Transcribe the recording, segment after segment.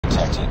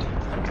detected.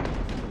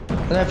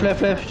 Left.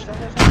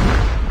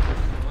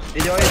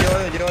 Idiot.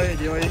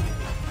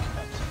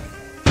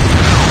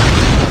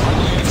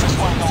 Access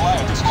 1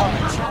 Goliath is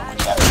coming.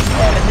 Vas-y.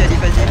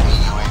 Enemy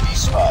UAV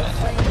spotted.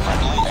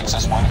 Friendly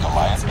Access 1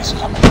 Goliath is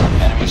coming.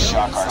 Enemy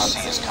Shock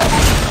RC is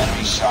coming.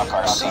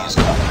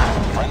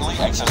 Friendly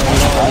Access 1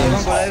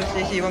 Goliath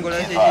is Ils vont go là,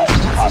 c'est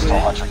Hostile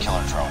hunter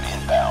killer drone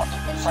inbound.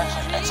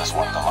 Friendly Access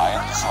 1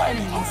 Goliath is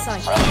landing.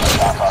 Friendly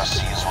Shock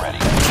RC is ready.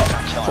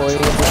 Hunter killer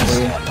drone on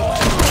standby.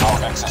 Our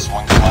Access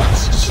 1 Goliath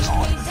is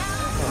destroyed.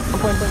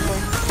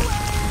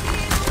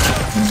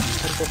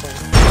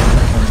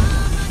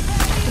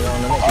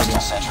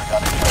 Hostile sentry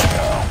gun in your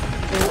AO.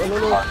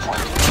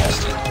 Hardpoint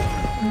contested.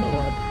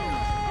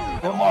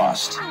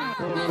 Lost.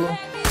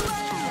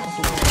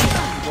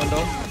 One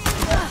down.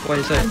 One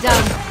inside. I'm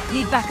down.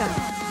 Need backup.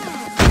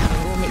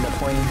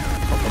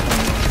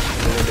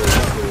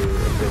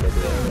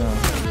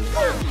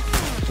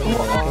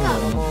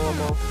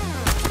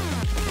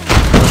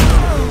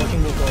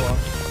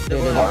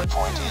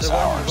 Hardpoint is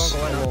ours.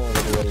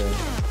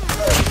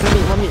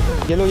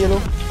 Yellow.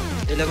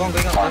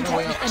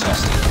 Hardpoint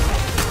contested.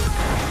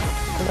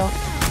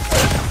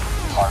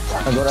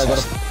 Hardpoint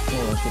contested.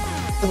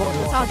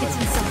 Targets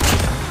in sight.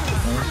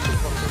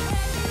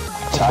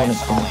 Tied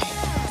for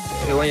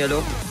the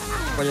lead.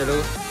 One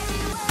yellow.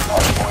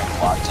 Hardpoint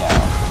locked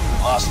down.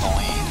 Lost the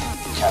lead.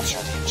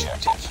 Capture the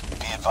objective.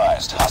 Be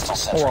advised, hostile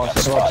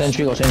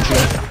sentry gun spotted.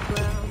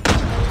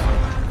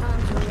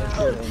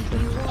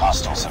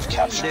 Hostiles have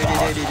captured the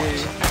hardpoint.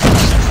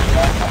 Sentry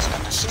gun has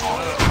been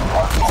destroyed.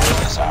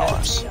 Hardpoint is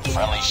ours.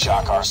 Friendly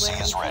Shock RC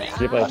is ready.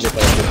 Reloading.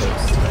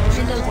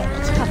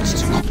 Cover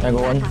me. I go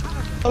one.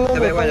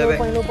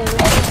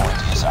 Hardpoint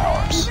is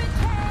ours.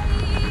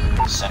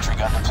 Sentry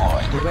gun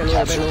deployed.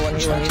 Capture the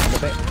objective.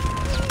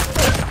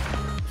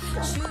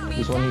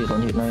 He's one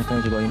hit. Nice,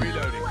 you got him.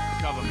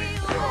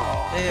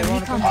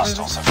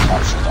 Hostiles have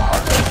captured the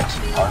hardpoint.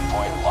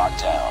 Hardpoint locked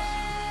down.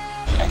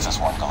 The Access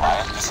 1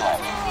 Goliath is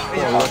landing.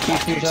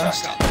 Hardpoint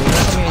contested.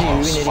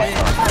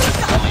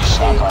 Friendly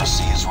Shock RC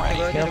is ready.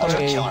 Hunter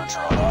killer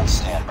drone on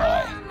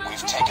standby.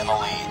 We've taken the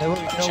lead.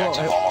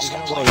 Objective almost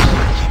complete.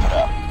 Keep it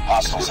up.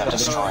 Hostiles have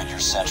destroyed your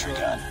sentry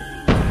gun.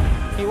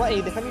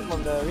 Hey, they're coming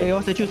from the... Hey,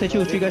 stay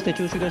chill. 3 guys, stay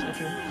chill. But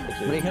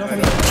they cannot come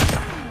in.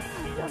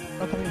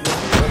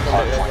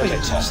 Hardpoint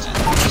contested.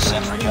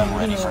 Sentry gun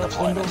ready for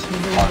deployment.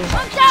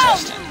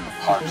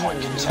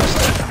 Hardpoint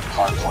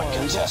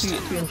contested.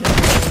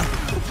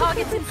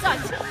 Targets in sight.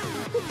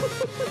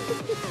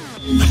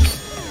 In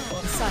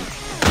sight.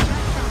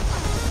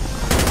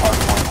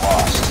 Hardpoint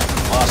lost.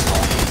 Lost the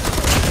lead.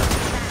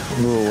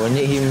 Bro, I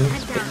need him.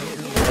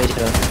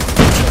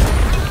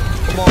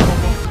 Come on.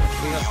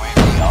 UAV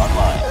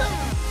online.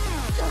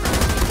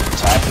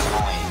 Tied for the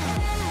lead.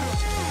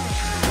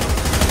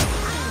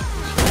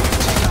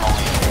 Taking the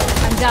lead.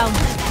 I'm down.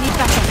 Need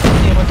backup.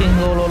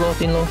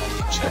 Tin low.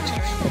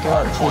 Objective.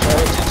 Hardpoint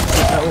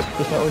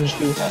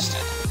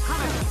Contested.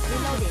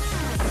 Reloading.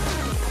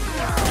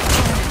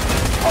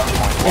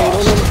 Hardpoint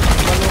lost.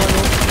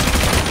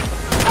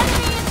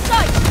 Enemy in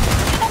sight.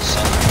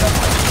 Sentry gun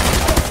ready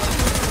for deployment.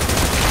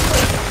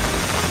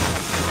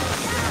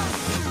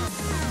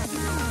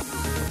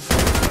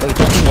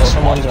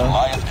 someone's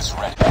Goliath is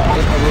ready.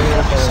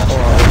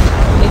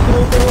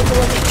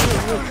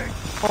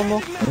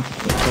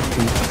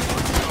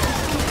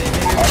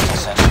 Hostile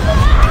sentry gun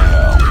in your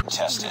AO.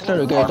 Tested. Try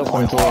to get top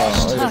control.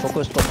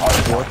 Focus top.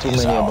 Too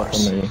many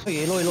bottom.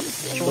 Yellow.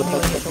 It's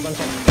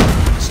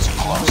too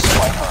close.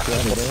 Quite hurt.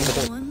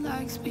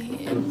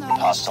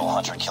 Hostile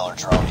hunter killer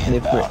drone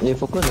inbound. They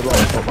focus a lot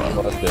on top.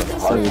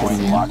 Hardpoint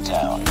locked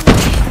down.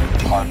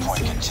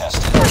 Hardpoint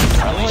contested.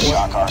 Friendly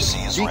Shock RC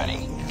is ready.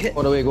 Go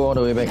all the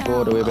way back.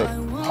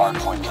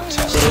 Hardpoint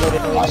contested.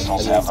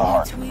 Hostiles have the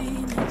hard.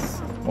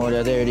 Oh,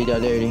 they're there already.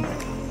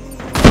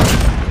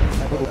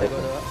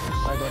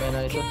 I got an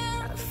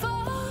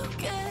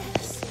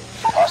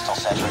Hostile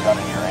sentry gun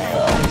in your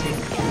AO.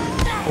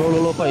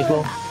 Low, fight,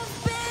 slow.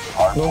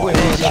 Hardpoint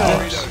is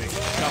ours.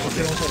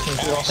 Enemy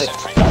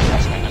sentry gun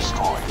has been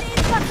destroyed.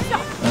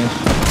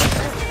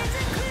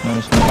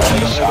 Nice.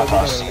 Friendly Shock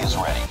RC is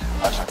ready.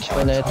 Hunter killer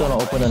When I turn,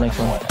 drone open the next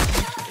one. ready for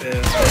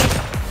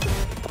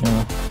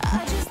Yeah.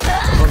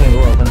 Fucking go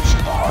open.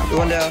 the hardpoint.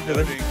 One there,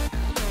 heaven.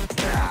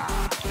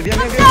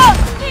 Viens.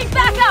 Need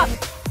backup.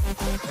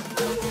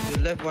 You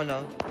left one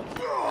now.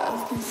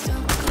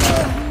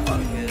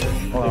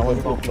 Oh, I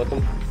want top,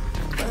 bottom.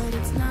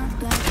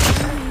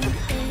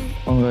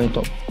 One guy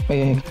top.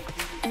 Hey.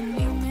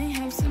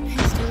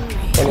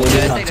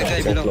 Yeah, I take the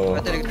guy below.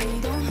 The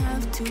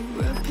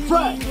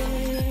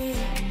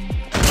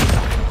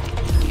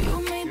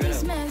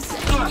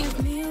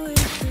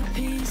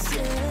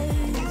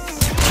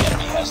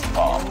enemy has the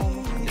bomb.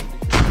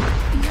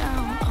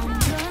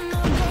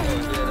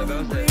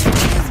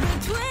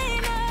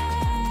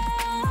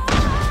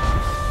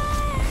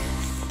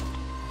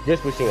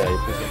 Just pushing,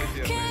 pushing.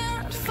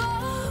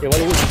 Yeah,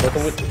 one wood,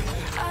 bottom wood.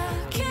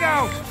 Go!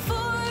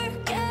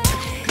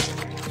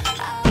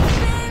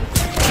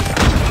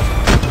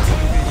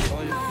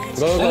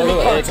 Go.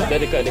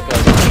 Dekat.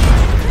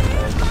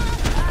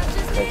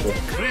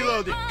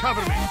 Reloading.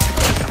 Cover me.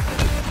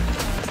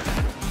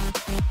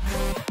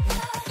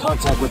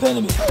 Contact with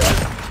enemy.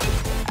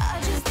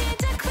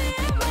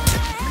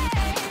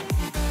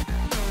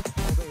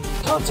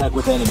 Contact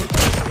with enemy.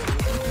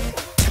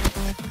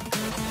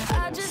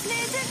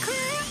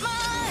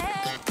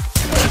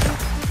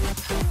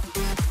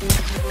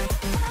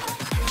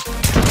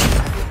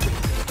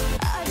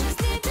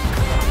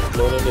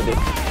 Loaded it.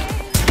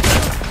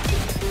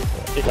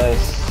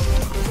 Nice.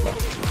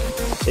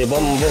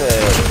 Bomb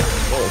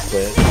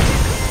square.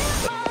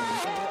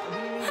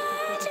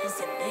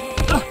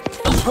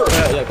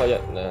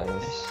 Quiet.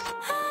 Nice.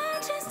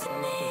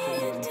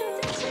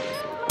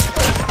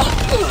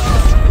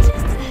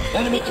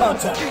 Enemy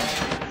contact.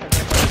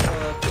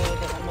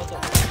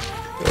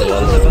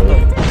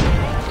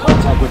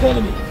 Contact with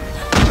enemy.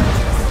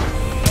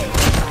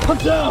 Put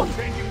down.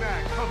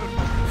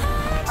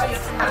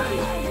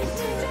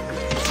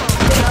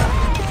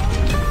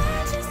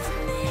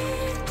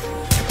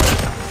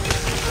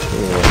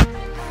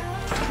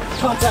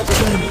 Contact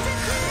with enemy.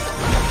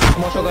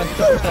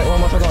 One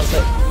more shotgun on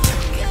site.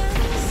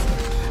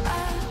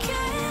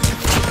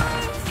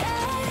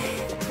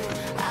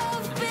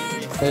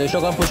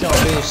 Shotgun pushing out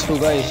base, 2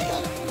 guys.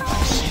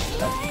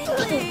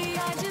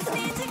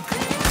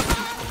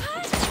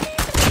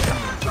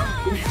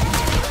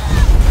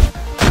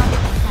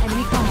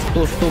 Enemy contact.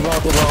 Two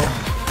brown.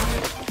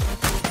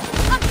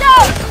 I'm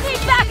down!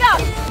 Need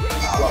backup!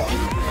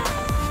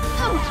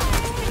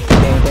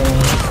 Dang.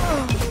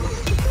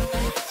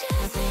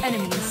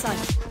 Enemy in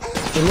sight.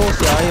 The low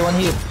CRA, 1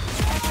 hit.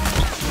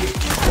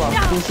 Wow,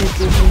 2C.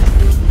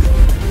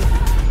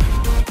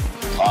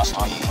 Lost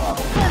on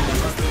Bravo.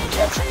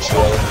 Captured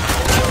Charlie.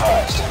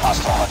 Advised.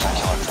 Hostile hunter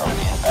killer drone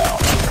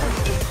inbound.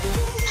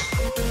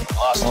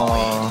 Lost the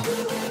lead.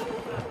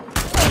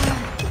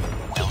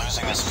 We're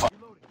losing this fight.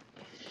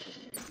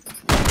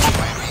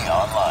 UAV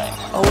online.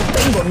 Our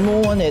tank got no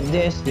one at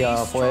this,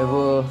 yeah,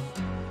 forever.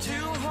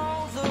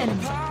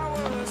 Enemy.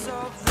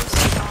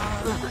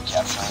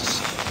 Capturing C.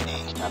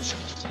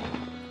 Capturing C.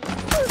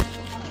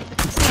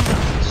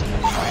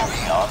 UAV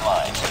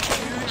online.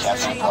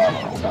 Capturing Bravo.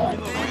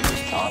 UAV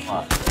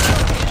online.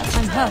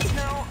 I'm hurt.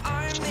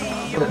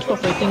 Stop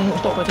fighting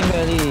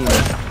early.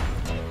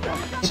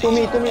 To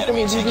me,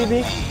 Enemy taking B.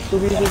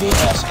 Enemy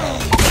has A.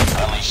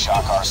 Friendly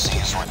shock RC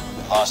is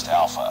lost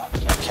Alpha.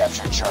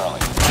 Captured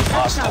Charlie.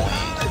 Lost the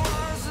lead.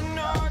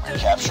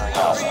 Capturing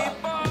Alpha.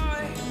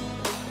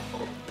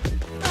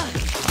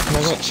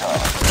 Losing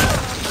Charlie.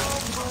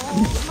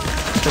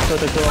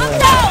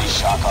 Friendly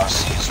shock RC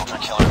is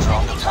killer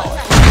drone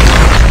deployed.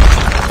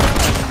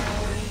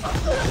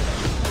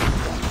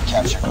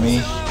 Captured B.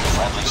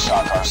 Friendly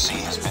shock RC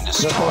has been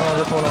destroyed.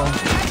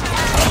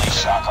 Friendly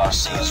shock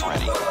RC is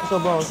ready.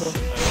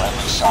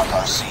 Friendly shock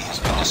RC has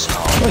been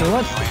destroyed. Wait,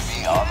 what?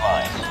 UAV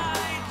online.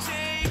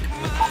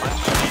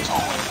 Friendly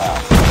tool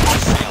inbound.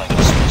 Failing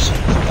this mission.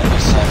 Enemy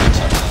side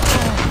detected.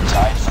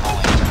 Tied for the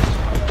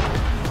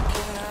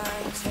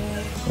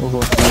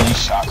lead. Friendly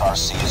shock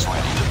RC is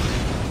ready.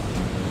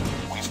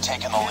 We've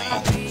taken the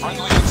lead.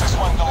 Friendly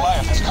XS1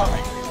 Goliath is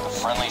coming. The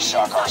friendly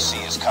shock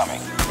RC is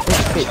coming.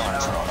 Killer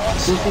drone on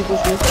scene.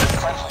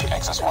 Friendly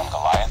XS1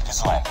 Goliath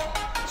is landing.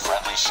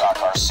 Friendly shock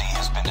RC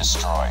has been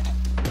destroyed.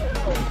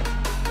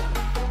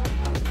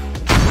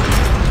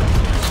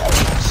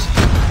 Capturing C.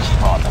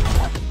 Keep on them.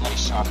 Friendly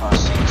shock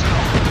RC is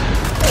coming.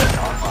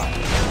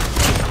 Online.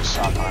 Friendly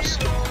shock RC.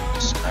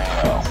 Destroy.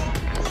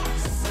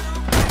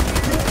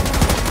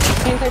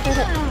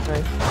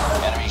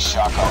 Enemy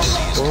shock RC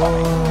is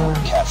coming.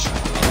 Capture.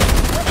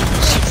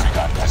 Enemy sentry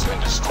gun has been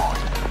destroyed.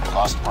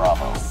 Lost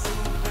Bravo.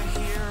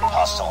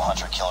 Hostile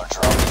hunter killer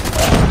drone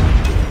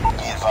inbound.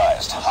 Be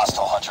advised,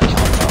 hostile hunter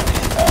killer drone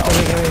inbound.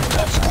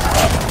 Capture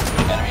Bravo.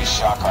 Enemy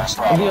shock RC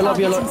Bravo.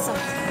 Be a lot.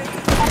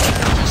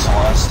 Missile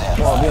on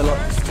standby. Wow, be a lot.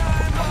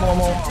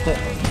 More. Okay.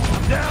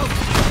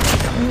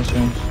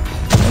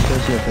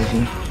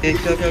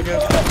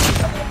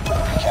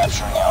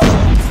 Capturing Alpha.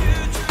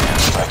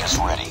 Airstrike is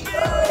ready.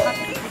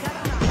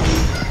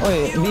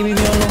 Oi, B on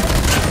low.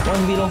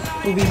 1 B low,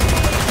 2 B.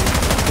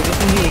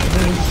 Getting B.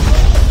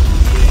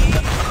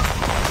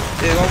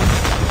 Okay, go.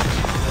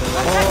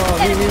 Oh,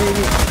 B.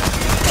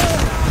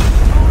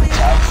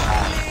 Time for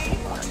the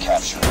lead.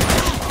 Capture.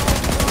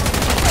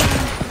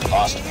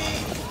 Lost B.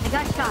 I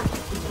got shot.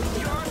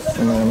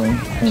 No.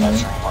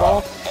 Capturing Bravo.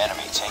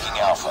 Enemy taking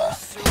Alpha.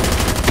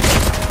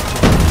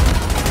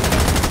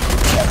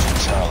 Capturing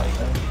Charlie.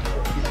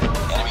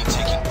 Enemy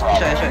taking Bravo.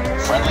 Shot.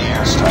 Friendly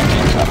airstrike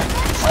incoming.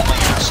 Friendly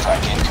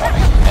airstrike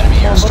incoming. Enemy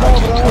airstrike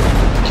incoming.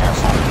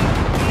 Careful.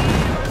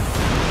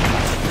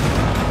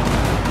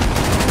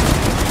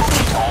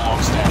 Toll on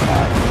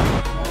standby.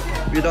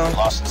 We down.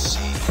 Lost C.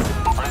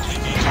 Friendly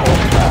VTOL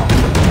inbound.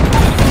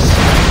 Enemy C.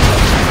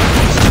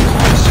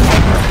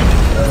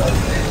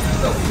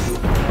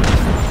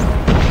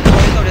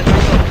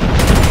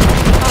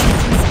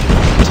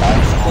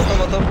 Time for the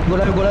lead. Go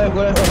live.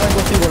 Go live.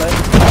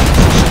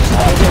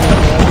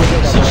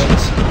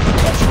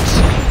 Capture C.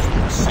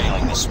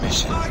 Failing this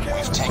mission. We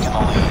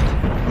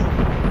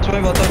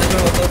one bottom, there's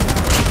one bottom.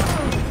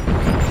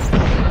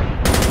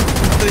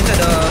 Two inside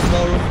the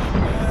small room.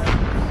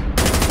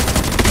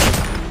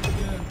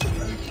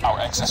 Our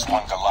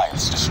XS-1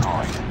 Goliath's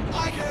destroyed.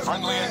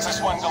 Friendly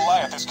XS-1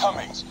 Goliath is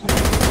coming.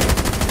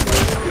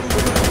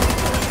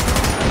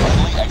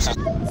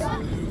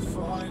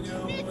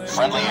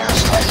 Friendly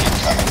airstrike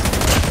incoming.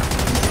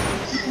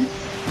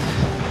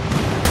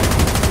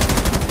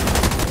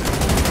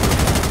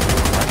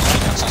 Friendly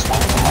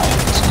XS-1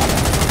 Goliath is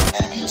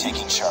coming. Enemy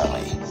taking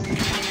Charlie. We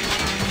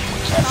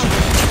captured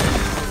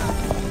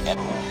it.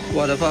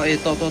 What the fuck?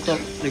 Top.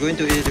 They're going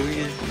to A, they're going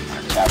A.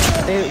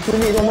 Captured Hey, 2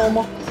 mid, one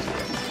more.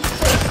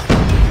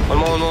 One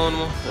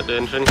more. At the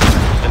entrance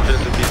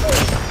to B.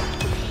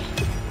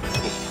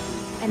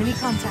 Enemy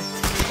contact.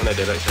 One at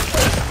the right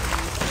side.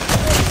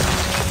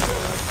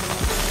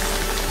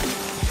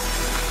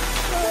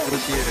 Go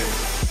see it.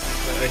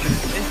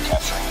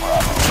 Capturing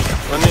Bravo.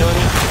 One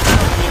minute.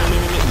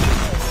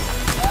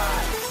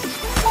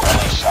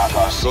 Friendly Shock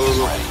RC is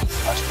ready.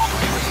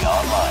 Artillery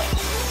online.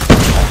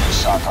 Friendly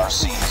Shock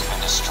RC has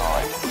been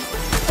destroyed.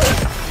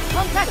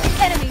 Contact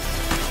enemy.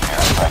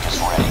 Airstrike is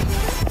ready.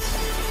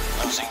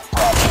 Losing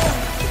Bravo.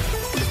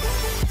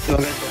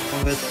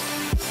 One better.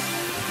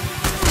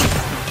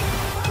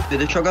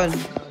 The shotgun.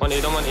 One A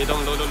dom,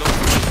 low.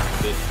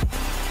 Dead.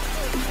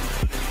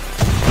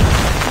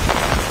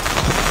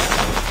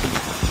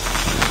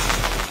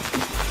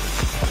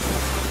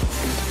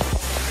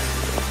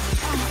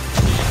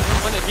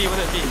 One at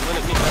B.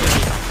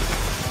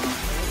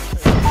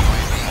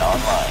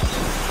 Online.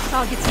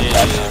 Targets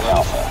Capturing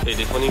Alpha. Hey,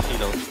 there's one in C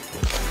now.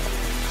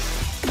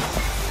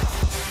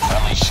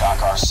 Friendly Shock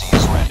RC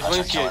is ready. There's one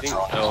in C, I think.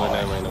 Oh,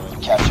 never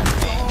mind. Captured B.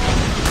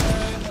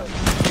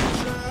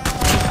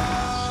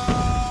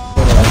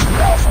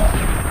 Alpha.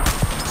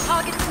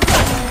 targets.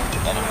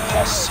 Enemy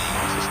has C.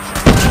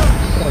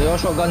 Oh, your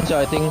shotgun,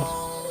 I think.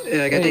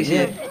 Yeah, I can take C.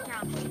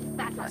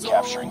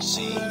 Capturing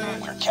C.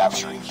 We're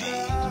capturing B.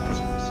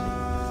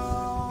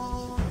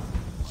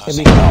 Hey,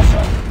 Losing big.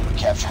 Alpha.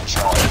 Capturing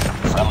Charlie.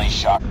 Friendly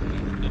Shock.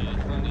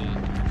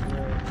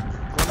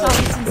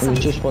 Targets in We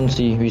sight. choose one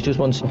C.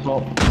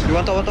 Top. You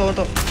want top.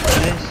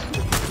 Nice.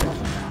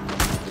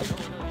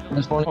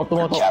 There's one top, two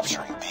more top.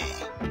 Capturing B.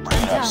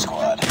 Bring it up,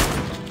 squad.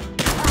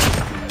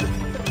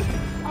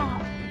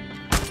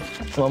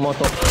 One more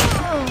top.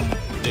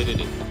 Dead.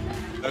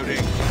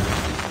 Loading.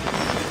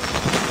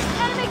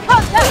 Enemy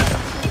contact.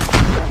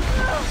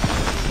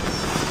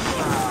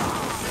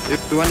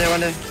 One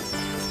there.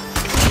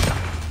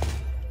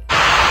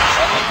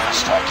 Friendly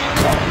airstrike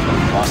incoming.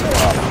 Lost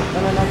Bravo.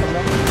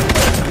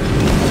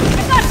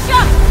 I got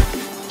shot.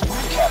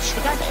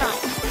 Capturing Got B. shot.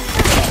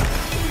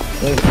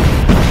 Wait.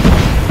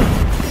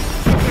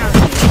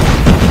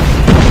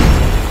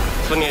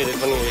 There's one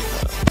A.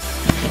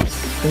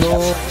 No.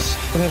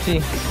 Come here, C.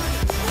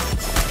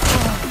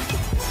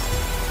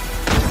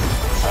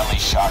 Friendly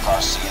Shock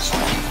RC is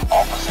ready.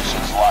 All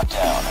positions locked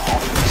down.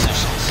 Hold your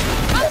positions.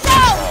 I'm Capturing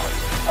down. Charlie.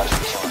 Hunter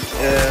killer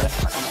drone. Yeah.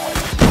 For